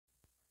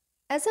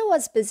As I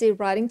was busy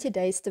writing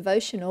today's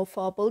devotional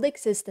for our Build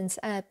Existence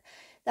app,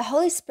 the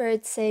Holy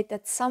Spirit said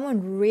that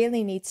someone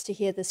really needs to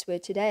hear this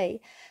word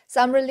today.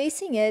 So I'm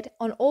releasing it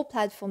on all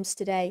platforms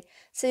today.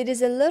 So it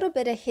is a little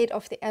bit ahead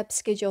of the app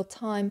scheduled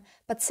time,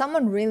 but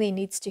someone really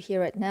needs to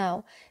hear it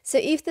now. So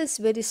if this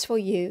word is for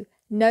you,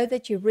 know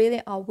that you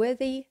really are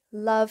worthy,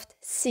 loved,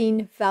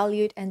 seen,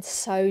 valued, and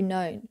so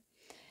known.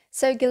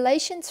 So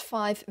Galatians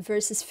 5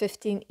 verses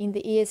 15 in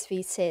the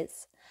ESV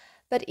says,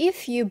 "But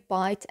if you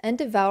bite and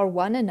devour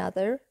one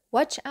another,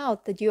 watch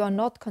out that you are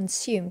not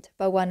consumed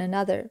by one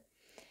another."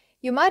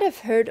 You might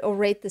have heard or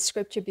read the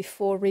scripture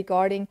before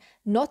regarding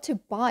not to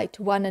bite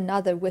one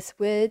another with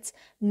words,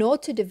 nor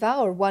to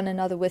devour one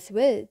another with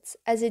words,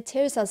 as it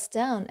tears us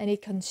down and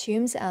it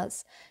consumes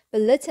us,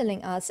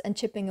 belittling us and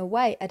chipping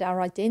away at our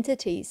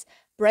identities,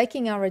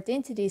 breaking our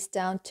identities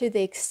down to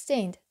the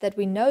extent that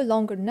we no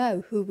longer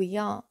know who we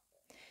are.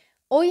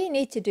 All you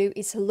need to do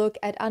is look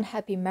at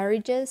unhappy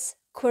marriages,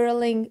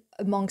 quarreling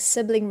among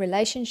sibling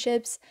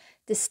relationships,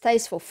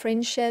 distasteful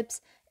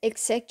friendships,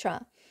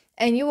 etc.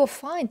 And you will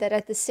find that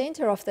at the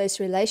center of those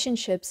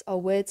relationships are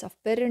words of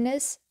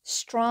bitterness,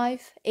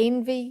 strife,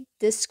 envy,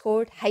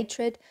 discord,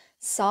 hatred,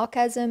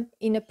 sarcasm,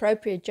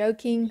 inappropriate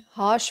joking,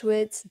 harsh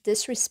words,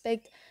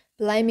 disrespect,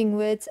 blaming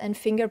words, and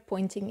finger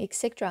pointing,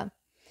 etc.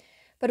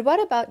 But what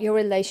about your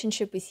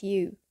relationship with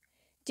you?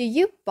 Do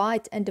you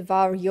bite and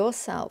devour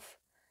yourself,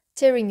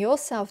 tearing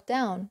yourself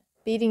down,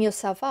 beating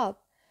yourself up?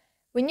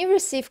 When you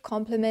receive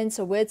compliments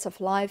or words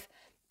of life,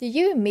 do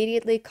you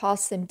immediately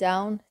cast them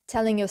down,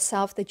 telling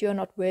yourself that you are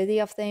not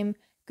worthy of them,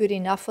 good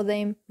enough for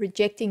them,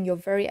 rejecting your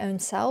very own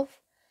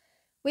self?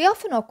 We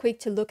often are quick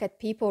to look at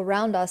people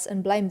around us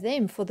and blame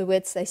them for the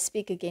words they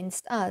speak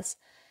against us.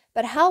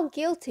 But how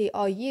guilty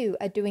are you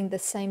at doing the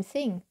same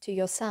thing to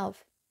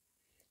yourself?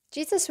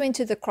 Jesus went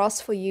to the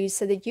cross for you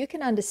so that you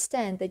can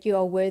understand that you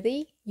are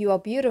worthy, you are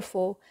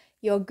beautiful,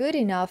 you are good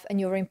enough, and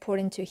you're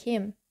important to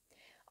Him.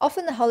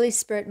 Often the Holy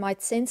Spirit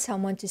might send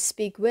someone to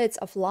speak words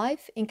of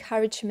life,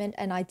 encouragement,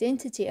 and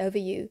identity over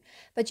you,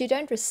 but you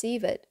don't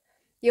receive it.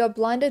 You are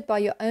blinded by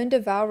your own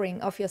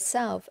devouring of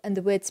yourself and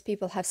the words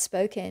people have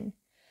spoken.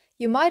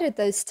 You might at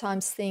those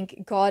times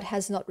think God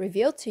has not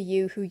revealed to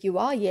you who you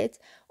are yet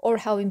or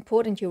how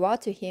important you are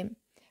to Him.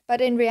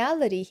 But in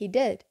reality, He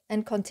did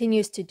and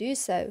continues to do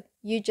so.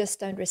 You just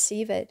don't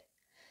receive it.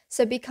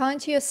 So be kind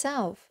to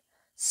yourself.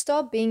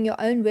 Stop being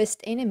your own worst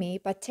enemy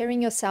by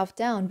tearing yourself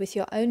down with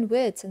your own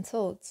words and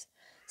thoughts.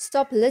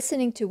 Stop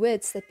listening to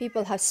words that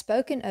people have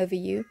spoken over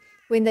you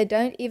when they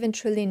don't even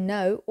truly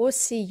know or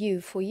see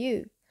you for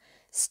you.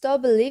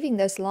 Stop believing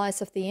those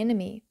lies of the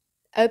enemy.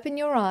 Open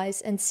your eyes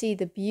and see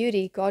the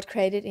beauty God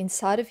created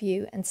inside of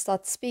you and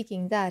start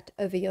speaking that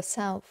over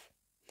yourself.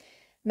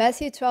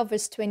 Matthew 12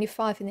 verse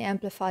 25 in the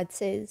Amplified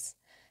says,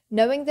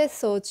 "Knowing their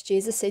thoughts,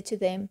 Jesus said to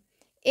them,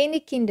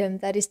 any kingdom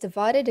that is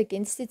divided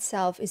against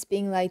itself is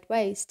being laid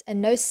waste, and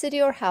no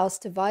city or house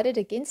divided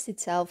against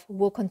itself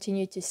will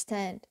continue to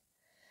stand."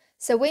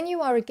 So when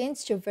you are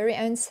against your very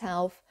own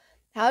self,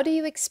 how do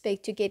you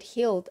expect to get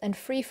healed and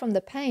free from the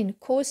pain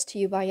caused to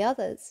you by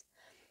others?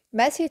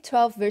 Matthew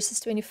 12 verses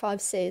 25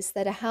 says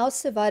that a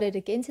house divided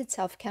against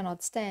itself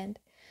cannot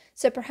stand.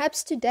 So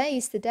perhaps today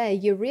is the day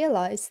you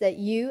realize that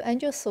you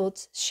and your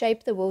thoughts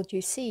shape the world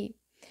you see.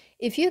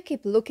 If you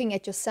keep looking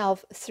at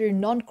yourself through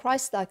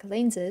non-Christ-like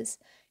lenses,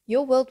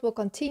 your world will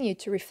continue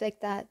to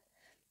reflect that.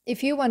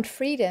 If you want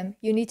freedom,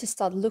 you need to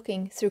start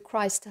looking through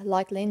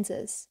Christ-like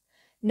lenses.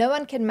 No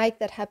one can make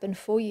that happen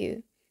for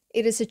you.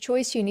 It is a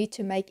choice you need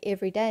to make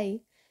every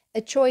day,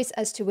 a choice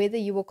as to whether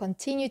you will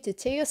continue to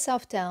tear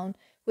yourself down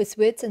with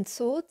words and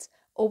thoughts,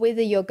 or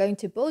whether you're going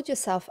to build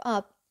yourself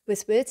up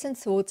with words and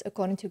thoughts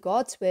according to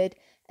God's word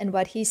and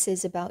what He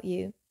says about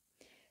you.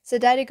 So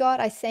Daddy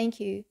God, I thank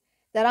you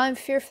that I am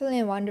fearfully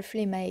and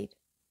wonderfully made.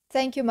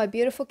 Thank you, my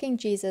beautiful King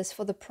Jesus,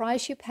 for the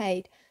price you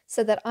paid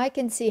so that I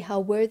can see how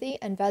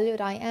worthy and valued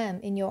I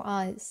am in your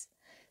eyes.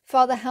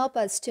 Father, help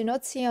us to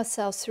not see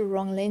ourselves through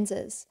wrong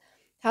lenses.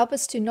 Help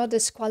us to not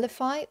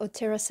disqualify or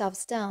tear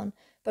ourselves down,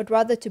 but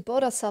rather to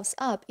build ourselves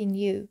up in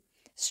you.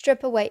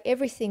 Strip away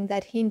everything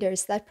that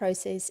hinders that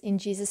process. In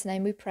Jesus'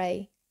 name we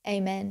pray.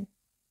 Amen.